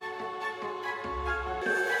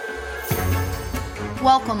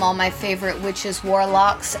Welcome, all my favorite witches,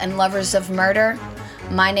 warlocks, and lovers of murder.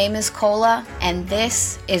 My name is Cola, and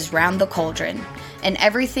this is Round the Cauldron, an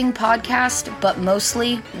everything podcast, but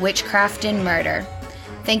mostly witchcraft and murder.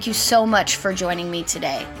 Thank you so much for joining me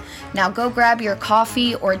today. Now go grab your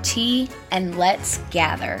coffee or tea, and let's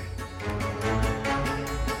gather.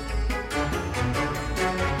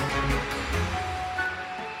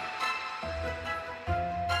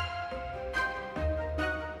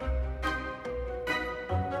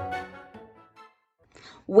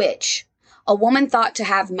 Witch, a woman thought to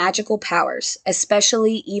have magical powers,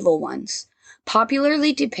 especially evil ones.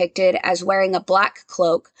 Popularly depicted as wearing a black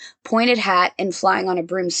cloak, pointed hat, and flying on a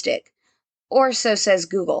broomstick. Or so says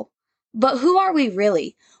Google. But who are we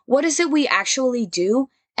really? What is it we actually do?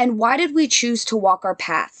 And why did we choose to walk our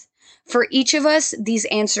path? For each of us, these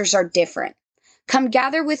answers are different. Come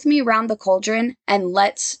gather with me round the cauldron, and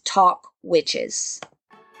let's talk witches.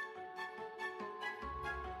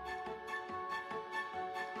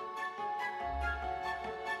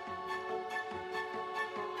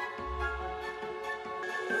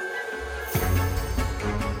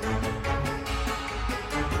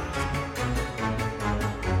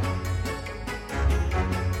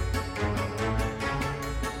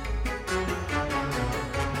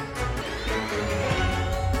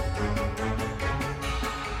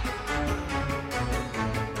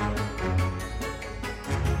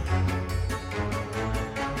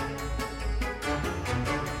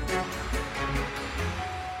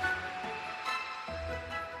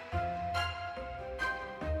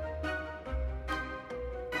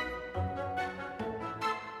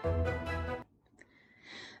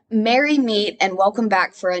 Merry meet and welcome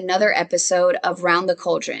back for another episode of Round the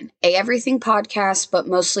Cauldron, a everything podcast, but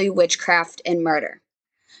mostly witchcraft and murder.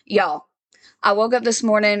 Y'all, I woke up this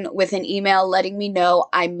morning with an email letting me know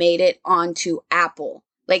I made it onto Apple.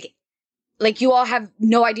 Like you all have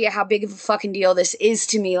no idea how big of a fucking deal this is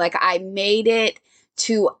to me. Like, I made it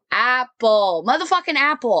to Apple. Motherfucking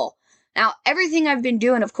Apple. Now, everything I've been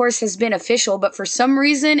doing, of course, has been official, but for some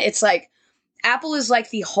reason, it's like, Apple is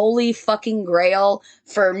like the holy fucking grail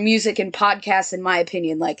for music and podcasts, in my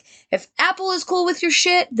opinion. Like, if Apple is cool with your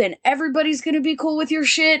shit, then everybody's gonna be cool with your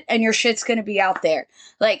shit, and your shit's gonna be out there.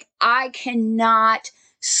 Like, I cannot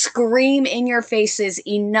scream in your faces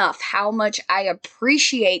enough how much I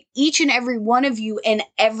appreciate each and every one of you and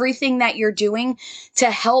everything that you're doing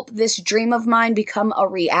to help this dream of mine become a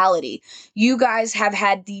reality. You guys have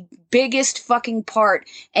had the biggest fucking part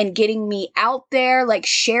in getting me out there, like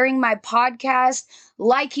sharing my podcast,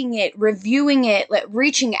 liking it, reviewing it, like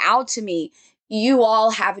reaching out to me. You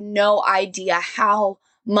all have no idea how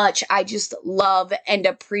much I just love and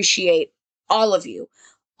appreciate all of you.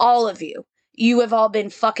 All of you. You have all been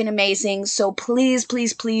fucking amazing. So please,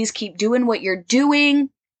 please, please keep doing what you're doing.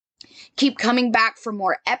 Keep coming back for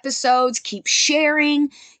more episodes. Keep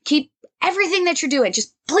sharing. Keep everything that you're doing.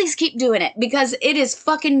 Just please keep doing it because it is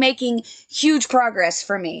fucking making huge progress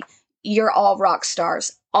for me. You're all rock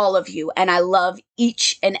stars. All of you. And I love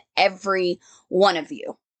each and every one of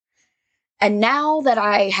you. And now that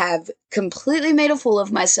I have completely made a fool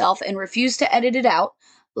of myself and refused to edit it out,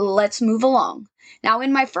 let's move along. Now,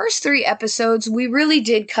 in my first 3 episodes, we really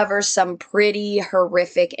did cover some pretty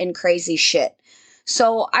horrific and crazy shit.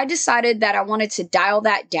 So I decided that I wanted to dial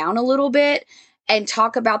that down a little bit and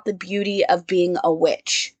talk about the beauty of being a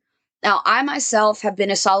witch. Now, I myself have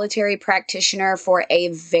been a solitary practitioner for a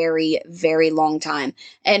very, very long time,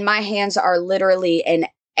 and my hands are literally in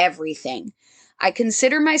everything. I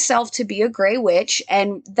consider myself to be a gray witch,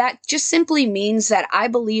 and that just simply means that I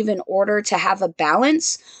believe in order to have a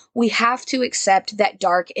balance, we have to accept that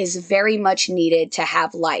dark is very much needed to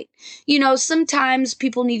have light. You know, sometimes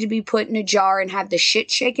people need to be put in a jar and have the shit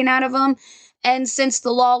shaken out of them, and since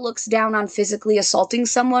the law looks down on physically assaulting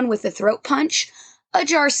someone with a throat punch, a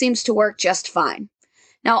jar seems to work just fine.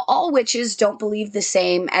 Now, all witches don't believe the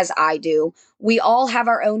same as I do. We all have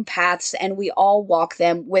our own paths, and we all walk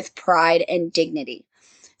them with pride and dignity.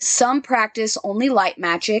 Some practice only light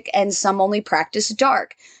magic, and some only practice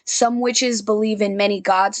dark. Some witches believe in many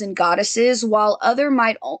gods and goddesses, while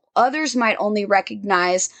others might only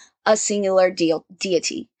recognize a singular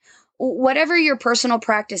deity. Whatever your personal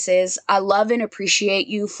practice is, I love and appreciate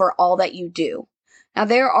you for all that you do. Now,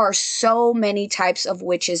 there are so many types of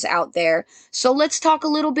witches out there, so let's talk a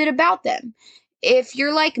little bit about them. If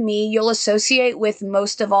you're like me, you'll associate with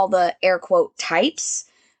most of all the air quote types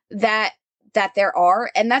that there are,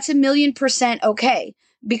 and that's 1,000,000% okay.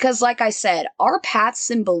 Because like I said, our paths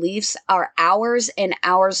and beliefs are ours and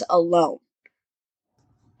ours alone.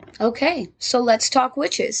 Okay, so let's talk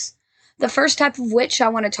witches. The first type of witch I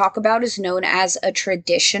want to talk about is known as a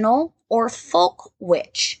traditional or folk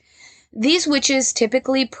witch. These witches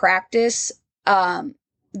typically practice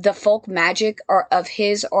the folk magic of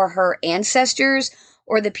his or her ancestors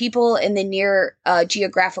or the people in the near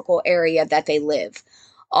geographical area that they live.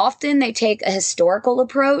 Often they take a historical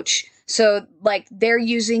approach. So, like, they're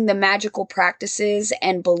using the magical practices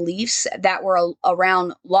and beliefs that were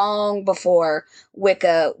around long before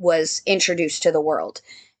Wicca was introduced to the world.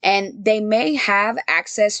 And they may have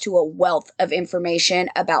access to a wealth of information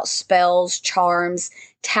about spells, charms,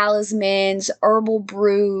 talismans, herbal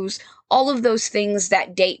brews, all of those things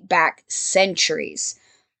that date back centuries.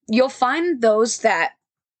 You'll find those that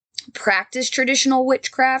practice traditional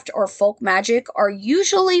witchcraft or folk magic are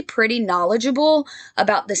usually pretty knowledgeable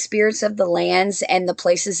about the spirits of the lands and the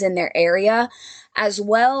places in their area, as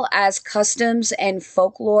well as customs and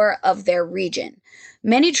folklore of their region.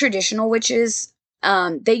 Many traditional witches,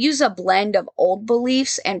 they use a blend of old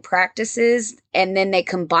beliefs and practices, and then they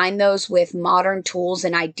combine those with modern tools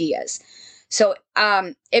and ideas. So,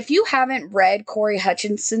 if you haven't read Corey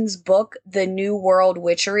Hutchinson's book, The New World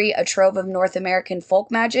Witchery, A Trove of North American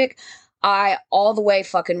Folk Magic, I all the way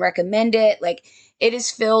fucking recommend it. Like, it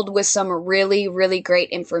is filled with some really, really great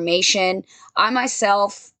information. I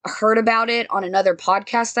myself heard about it on another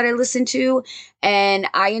podcast that I listened to, and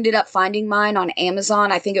I ended up finding mine on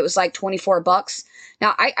Amazon. I think it was like $24.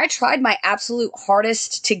 Now, I tried my absolute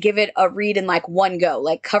hardest to give it a read in like one go,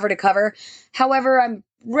 like cover to cover. However, I'm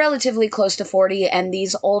relatively close to 40, and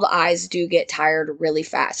these old eyes do get tired really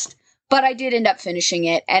fast. But I did end up finishing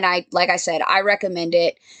it, and like I said, I recommend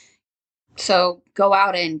it. So go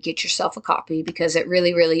out and get yourself a copy because it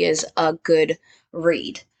really, really is a good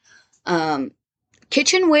read.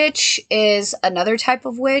 Kitchen witch is another type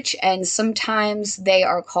of witch, and sometimes they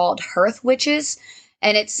are called hearth witches,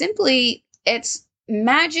 and it's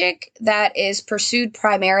magic that is pursued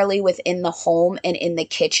primarily within the home and in the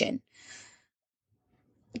kitchen.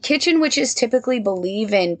 Kitchen witches typically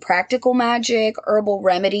believe in practical magic, herbal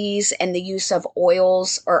remedies, and the use of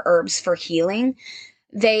oils or herbs for healing.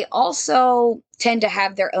 They also tend to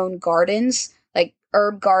have their own gardens, like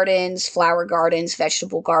herb gardens, flower gardens,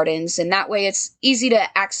 vegetable gardens, and that way it's easy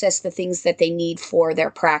to access the things that they need for their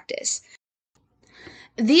practice.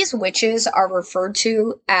 These witches are referred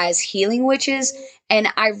to as healing witches, and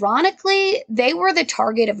ironically, they were the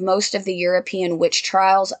target of most of the European witch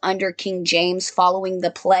trials under King James following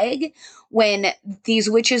the plague, when these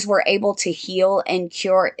witches were able to heal and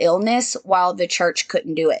cure illness while the church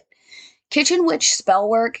couldn't do it. Kitchen witch spell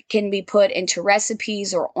work can be put into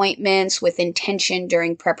recipes or ointments with intention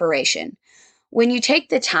during preparation. When you take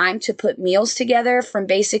the time to put meals together from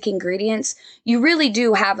basic ingredients, you really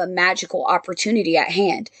do have a magical opportunity at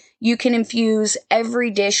hand. You can infuse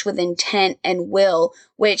every dish with intent and will,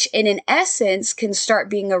 which in an essence can start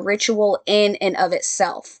being a ritual in and of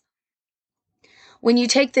itself. When you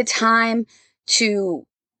take the time to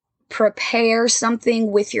prepare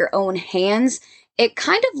something with your own hands, it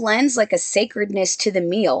kind of lends like a sacredness to the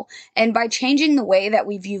meal. And by changing the way that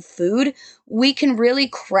we view food, we can really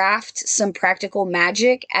craft some practical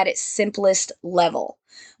magic at its simplest level.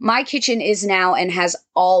 My kitchen is now and has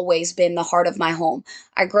always been the heart of my home.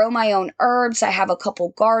 I grow my own herbs. I have a couple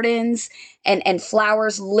gardens and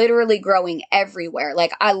flowers literally growing everywhere.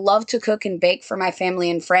 Like, I love to cook and bake for my family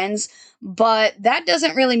and friends, but that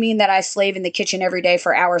doesn't really mean that I slave in the kitchen every day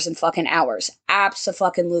for hours and fucking hours.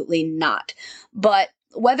 Abso-fucking-lutely not. But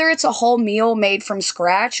whether it's a whole meal made from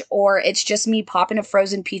scratch or it's just me popping a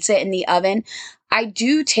frozen pizza in the oven, I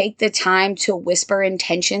do take the time to whisper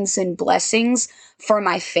intentions and blessings for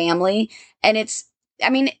my family. And it's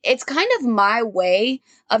kind of my way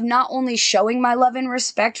of not only showing my love and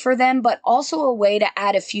respect for them, but also a way to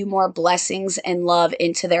add a few more blessings and love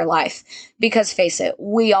into their life. Because face it,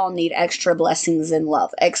 we all need extra blessings and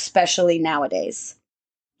love, especially nowadays.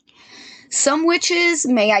 Some witches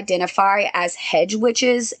may identify as hedge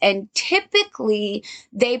witches, and typically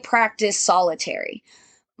they practice solitary.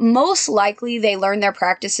 Most likely they learn their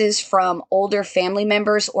practices from older family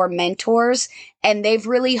members or mentors, and they've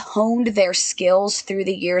really honed their skills through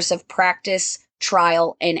the years of practice,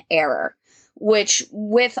 trial, and error. Which,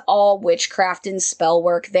 with all witchcraft and spell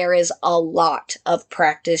work, there is a lot of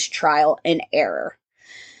practice, trial, and error.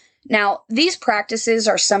 Now, these practices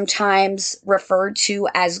are sometimes referred to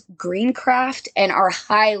as greencraft and are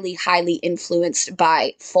highly, highly influenced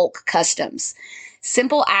by folk customs.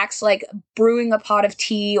 Simple acts like brewing a pot of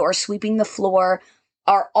tea or sweeping the floor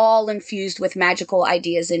are all infused with magical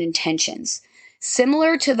ideas and intentions.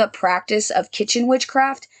 Similar to the practice of kitchen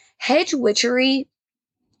witchcraft, hedge witchery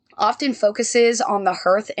often focuses on the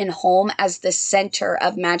hearth and home as the center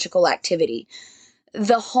of magical activity.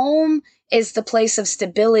 The home is the place of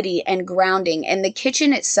stability and grounding, and the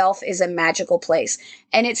kitchen itself is a magical place,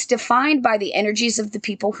 and it's defined by the energies of the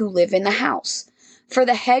people who live in the house. For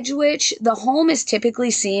the hedge witch, the home is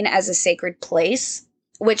typically seen as a sacred place,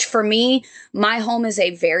 which for me, my home is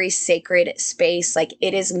a very sacred space. Like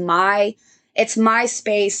it's my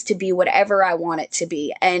space to be whatever I want it to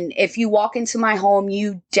be. And if you walk into my home,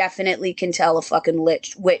 you definitely can tell a fucking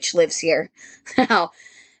witch lives here. Now,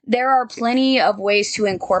 there are plenty of ways to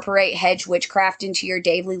incorporate hedge witchcraft into your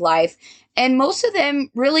daily life, and most of them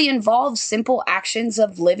really involve simple actions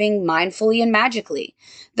of living mindfully and magically.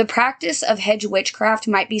 The practice of hedge witchcraft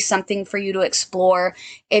might be something for you to explore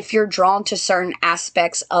if you're drawn to certain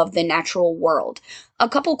aspects of the natural world. A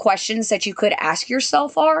couple questions that you could ask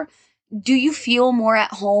yourself are, do you feel more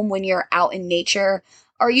at home when you're out in nature?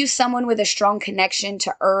 Are you someone with a strong connection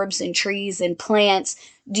to herbs and trees and plants?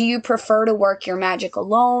 Do you prefer to work your magic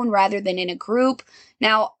alone rather than in a group?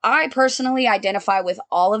 Now, I personally identify with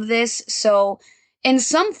all of this, so in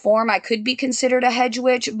some form I could be considered a hedge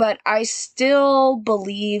witch, but I still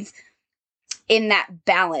believe in that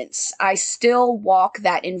balance. I still walk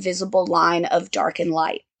that invisible line of dark and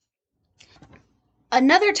light.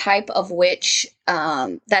 Another type of witch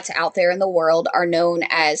that's out there in the world are known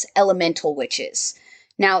as elemental witches.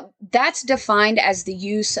 Now, that's defined as the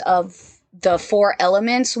use of the four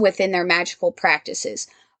elements within their magical practices: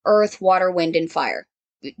 earth, water, wind, and fire.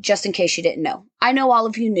 Just in case you didn't know. I know all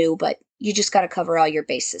of you knew, but you just got to cover all your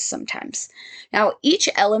bases sometimes. Now, each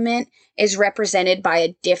element is represented by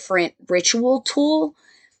a different ritual tool.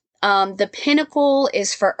 The pinnacle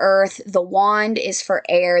is for earth, the wand is for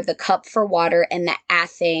air, the cup for water, and the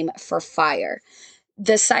athame for fire.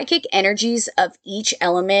 The psychic energies of each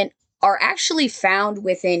element are actually found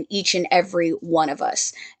within each and every one of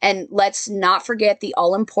us. And let's not forget the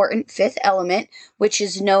all-important fifth element, which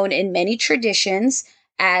is known in many traditions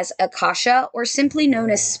as Akasha, or simply known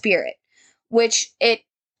as spirit, which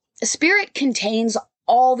spirit contains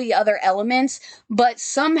all the other elements, but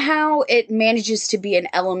somehow it manages to be an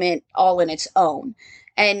element all in its own.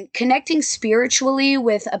 And connecting spiritually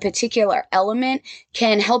with a particular element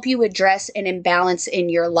can help you address an imbalance in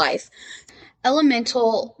your life.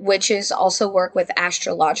 Elemental witches also work with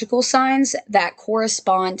astrological signs that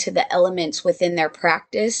correspond to the elements within their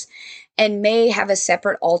practice and may have a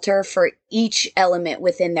separate altar for each element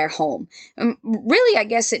within their home. Really, I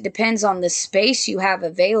guess it depends on the space you have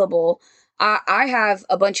available. I have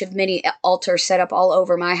a bunch of mini altars set up all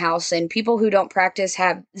over my house, and people who don't practice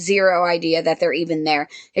have zero idea that they're even there.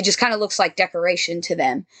 It just kind of looks like decoration to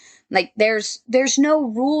them. Like there's no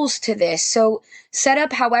rules to this. So set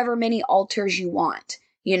up however many altars you want,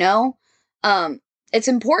 you know? It's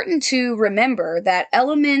important to remember that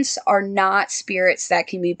elements are not spirits that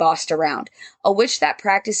can be bossed around. A witch that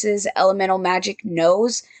practices elemental magic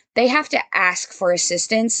knows they have to ask for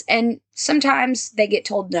assistance, and sometimes they get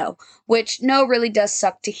told no, which no really does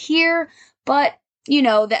suck to hear, but, you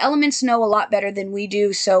know, the elements know a lot better than we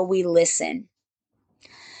do, so we listen.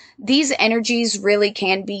 These energies really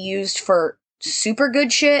can be used for super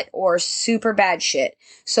good shit or super bad shit.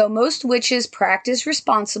 So most witches practice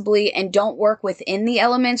responsibly and don't work within the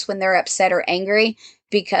elements when they're upset or angry,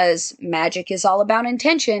 because magic is all about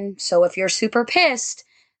intention. So if you're super pissed,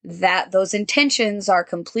 that those intentions are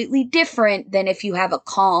completely different than if you have a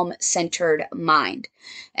calm, centered mind.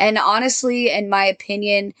 And honestly, in my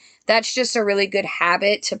opinion, that's just a really good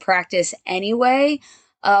habit to practice anyway,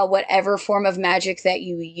 whatever form of magic that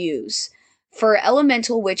you use. For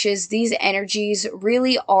elemental witches, these energies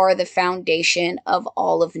really are the foundation of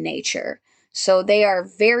all of nature. So they are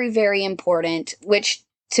very, very important, which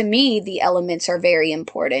to me, the elements are very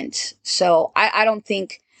important. So I don't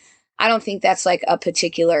think that's like a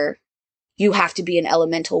particular, you have to be an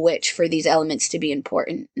elemental witch for these elements to be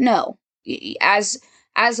important. No. As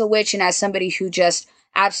a witch and as somebody who just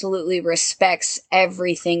absolutely respects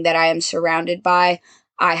everything that I am surrounded by,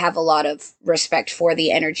 I have a lot of respect for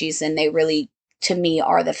the energies, and they really, to me,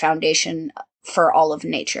 are the foundation for all of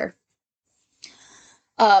nature.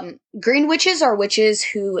 Green witches are witches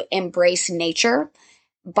who embrace nature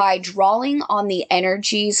by drawing on the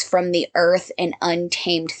energies from the earth and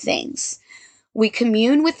untamed things. We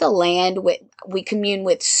commune with the land, we commune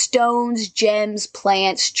with stones, gems,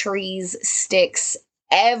 plants, trees, sticks,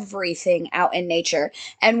 everything out in nature.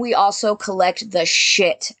 And we also collect the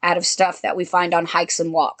shit out of stuff that we find on hikes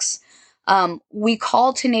and walks. We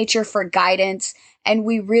call to nature for guidance, and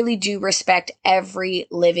we really do respect every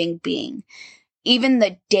living being. Even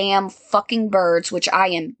the damn fucking birds, which I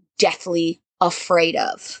am deathly afraid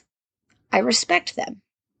of. I respect them.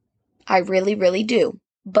 I really, really do.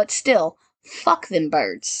 But still, fuck them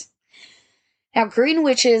birds. Now, green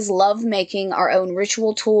witches love making our own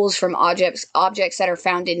ritual tools from objects that are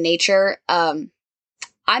found in nature.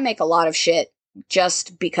 I make a lot of shit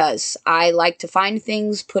just because I like to find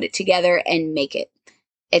things, put it together, and make it.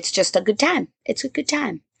 It's just a good time. It's a good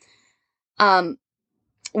time.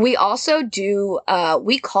 We also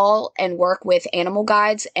we call and work with animal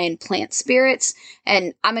guides and plant spirits.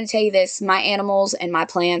 And I'm going to tell you this, my animals and my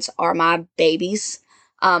plants are my babies.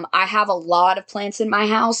 I have a lot of plants in my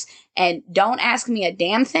house, and don't ask me a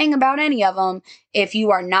damn thing about any of them if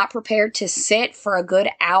you are not prepared to sit for a good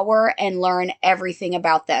hour and learn everything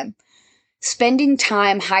about them. Spending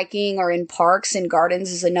time hiking or in parks and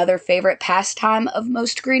gardens is another favorite pastime of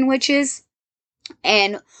most green witches.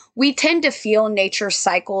 And we tend to feel nature's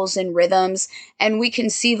cycles and rhythms, and we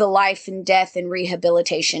can see the life and death and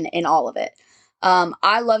rehabilitation in all of it.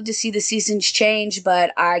 I love to see the seasons change,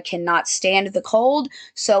 but I cannot stand the cold.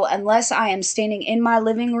 So unless I am standing in my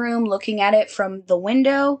living room looking at it from the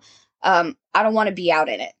window, I don't want to be out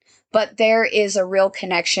in it. But there is a real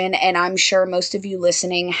connection, and I'm sure most of you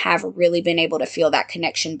listening have really been able to feel that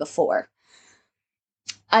connection before.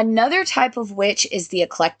 Another type of witch is the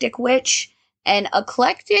eclectic witch. And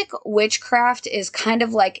eclectic witchcraft is kind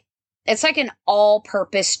of like, it's like an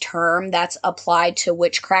all-purpose term that's applied to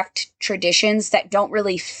witchcraft traditions that don't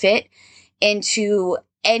really fit into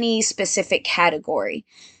any specific category.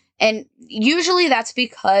 And usually that's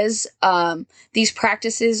because these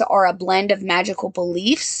practices are a blend of magical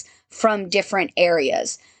beliefs from different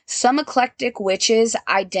areas. Some eclectic witches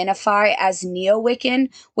identify as neo-Wiccan,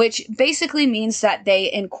 which basically means that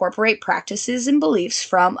they incorporate practices and beliefs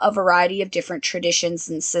from a variety of different traditions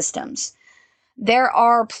and systems. There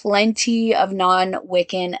are plenty of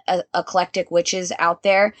non-Wiccan eclectic witches out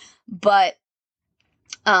there, but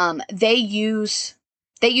they use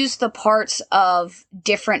the parts of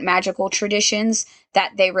different magical traditions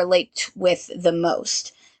that they relate with the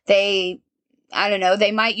most. They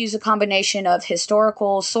might use a combination of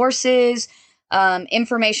historical sources,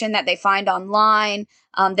 information that they find online.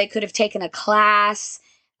 They could have taken a class,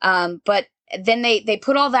 but then they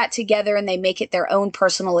put all that together and they make it their own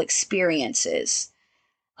personal experiences.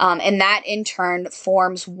 And that in turn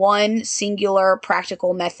forms one singular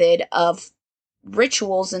practical method of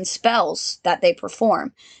rituals and spells that they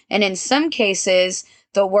perform. And in some cases,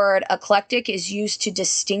 the word eclectic is used to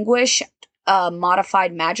distinguish a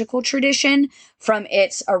modified magical tradition from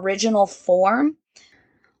its original form,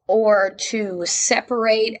 or to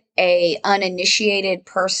separate a uninitiated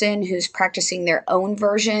person who's practicing their own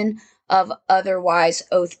version of otherwise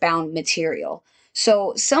oath-bound material.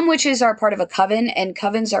 So some witches are part of a coven, and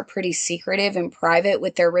covens are pretty secretive and private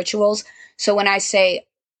with their rituals. So when I say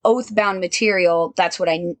oath-bound material, that's what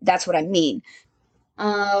I mean.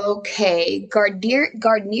 Okay,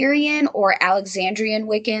 Gardnerian or Alexandrian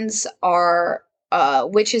Wiccans are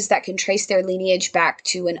witches that can trace their lineage back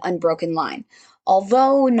to an unbroken line.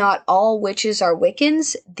 Although not all witches are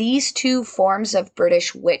Wiccans, these two forms of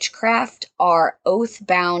British witchcraft are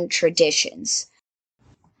oath-bound traditions.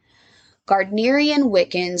 Gardnerian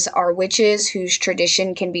Wiccans are witches whose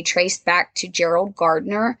tradition can be traced back to Gerald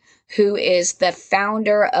Gardner, who is the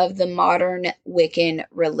founder of the modern Wiccan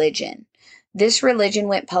religion. This religion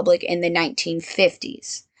went public in the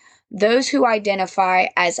 1950s. Those who identify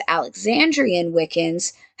as Alexandrian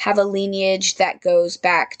Wiccans have a lineage that goes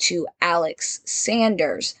back to Alex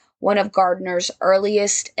Sanders, one of Gardner's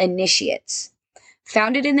earliest initiates.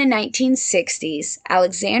 Founded in the 1960s,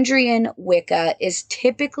 Alexandrian Wicca is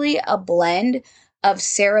typically a blend of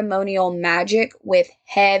ceremonial magic with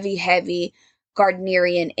heavy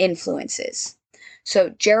Gardnerian influences. So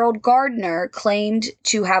Gerald Gardner claimed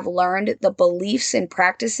to have learned the beliefs and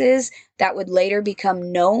practices that would later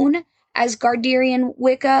become known as Gardnerian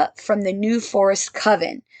Wicca from the New Forest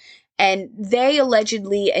Coven, and they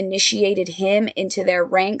allegedly initiated him into their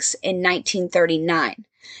ranks in 1939.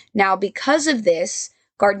 Now, because of this,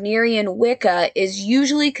 Gardnerian Wicca is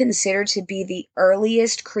usually considered to be the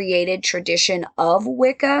earliest created tradition of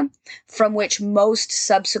Wicca, from which most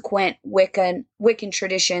subsequent Wiccan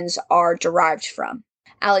traditions are derived from.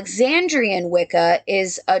 Alexandrian Wicca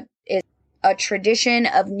is a tradition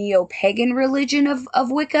of neo-pagan religion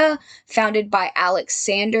of Wicca, founded by Alex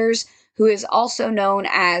Sanders, who is also known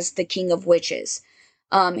as the King of Witches.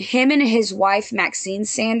 Him and his wife, Maxine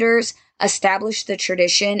Sanders, established the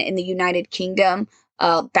tradition in the United Kingdom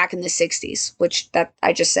back in the 60s, which that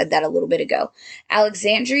I just said that a little bit ago.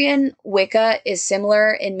 Alexandrian Wicca is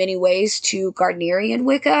similar in many ways to Gardnerian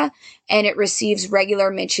Wicca, and it receives regular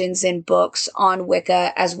mentions in books on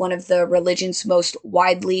Wicca as one of the religion's most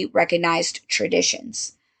widely recognized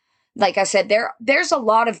traditions. like I said, there's a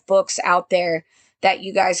lot of books out there that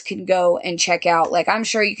you guys can go and check out. Like, I'm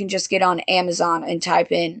sure you can just get on Amazon and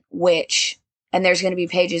type in witch, and there's going to be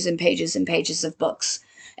pages and pages and pages of books.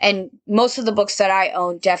 And most of the books that I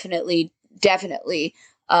own definitely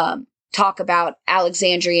talk about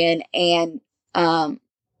Alexandrian and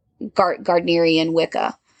Gardnerian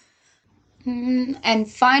Wicca.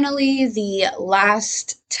 And finally, the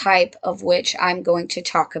last type of witch I'm going to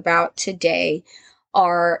talk about today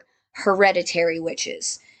are hereditary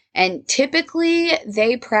witches. And typically,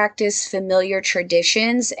 they practice familiar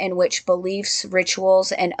traditions in which beliefs,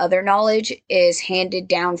 rituals, and other knowledge is handed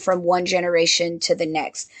down from one generation to the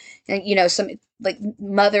next. And, you know, some like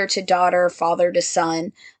mother to daughter, father to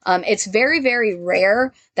son. It's very, very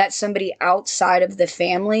rare that somebody outside of the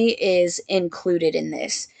family is included in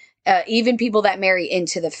this. Even people that marry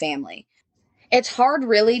into the family. It's hard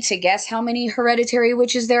really to guess how many hereditary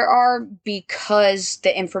witches there are because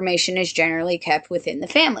the information is generally kept within the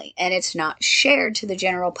family and it's not shared to the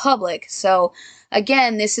general public. So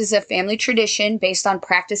again, this is a family tradition based on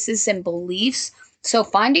practices and beliefs. So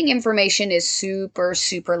finding information is super,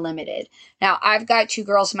 super limited. Now, I've got 2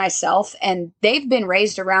 girls myself, and they've been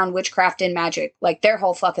raised around witchcraft and magic like their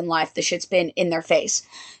whole fucking life. The shit's been in their face.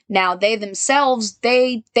 Now, they themselves,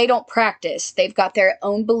 they don't practice. They've got their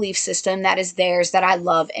own belief system that is theirs that I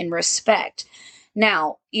love and respect.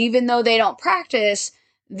 Now, even though they don't practice,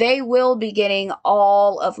 they will be getting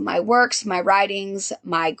all of my works, my writings,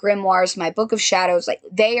 my grimoires, my book of shadows. Like,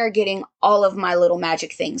 they are getting all of my little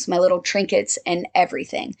magic things, my little trinkets and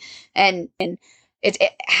everything. And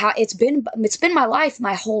it's been my life,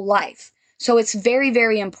 my whole life. So it's very,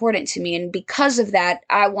 very important to me. And because of that,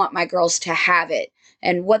 I want my girls to have it.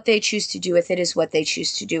 And what they choose to do with it is what they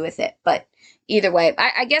choose to do with it. But either way,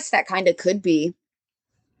 I guess that kind of could be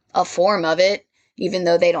a form of it, even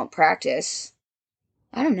though they don't practice.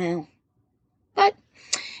 I don't know. But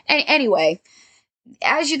anyway,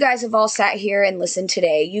 as you guys have all sat here and listened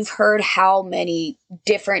today, you've heard how many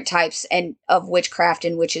different types of witchcraft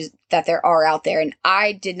and witches that there are out there. And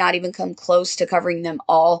I did not even come close to covering them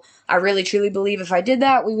all. I really, truly believe if I did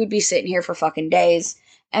that, we would be sitting here for fucking days.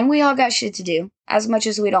 And we all got shit to do. As much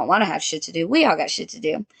as we don't want to have shit to do, we all got shit to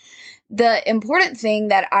do. The important thing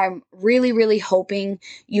that I'm really, really hoping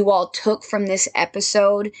you all took from this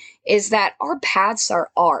episode is that our paths are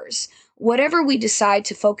ours. Whatever we decide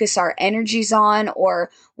to focus our energies on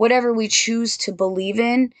or whatever we choose to believe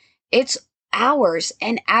in, it's ours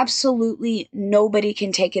and absolutely nobody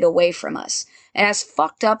can take it away from us. And as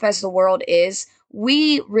fucked up as the world is,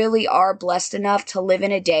 we really are blessed enough to live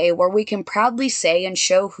in a day where we can proudly say and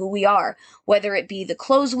show who we are, whether it be the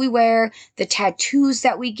clothes we wear, the tattoos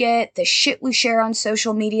that we get, the shit we share on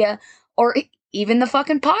social media, or even the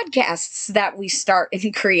fucking podcasts that we start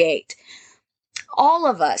and create. All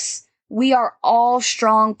of us, we are all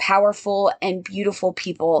strong, powerful, and beautiful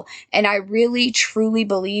people. And I really, truly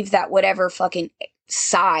believe that whatever fucking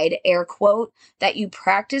side, air quote, that you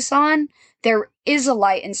practice on, there is a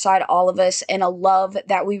light inside all of us and a love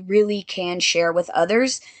that we really can share with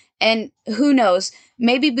others. And who knows,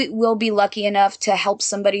 maybe we'll be lucky enough to help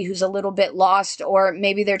somebody who's a little bit lost, or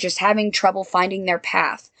maybe they're just having trouble finding their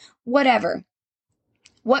path. Whatever.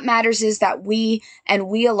 What matters is that we and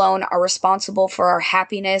we alone are responsible for our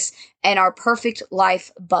happiness and our perfect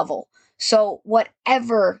life bubble. So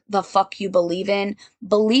whatever the fuck you believe in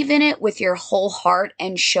it with your whole heart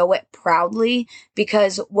and show it proudly,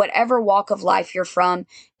 because whatever walk of life you're from,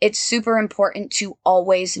 it's super important to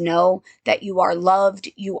always know that you are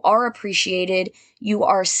loved, you are appreciated, you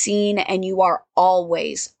are seen, and you are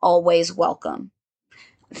always, always welcome.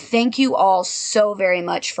 Thank you all so very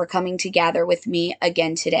much for coming to gather with me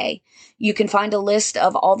again today. You can find a list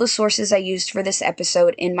of all the sources I used for this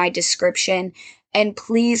episode in my description. And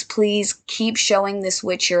please, please keep showing this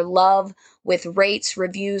witch your love with rates,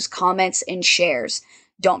 reviews, comments, and shares.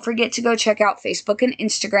 Don't forget to go check out Facebook and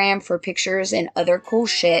Instagram for pictures and other cool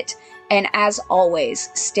shit. And as always,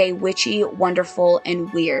 stay witchy, wonderful,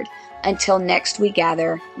 and weird. Until next we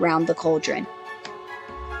gather round the cauldron.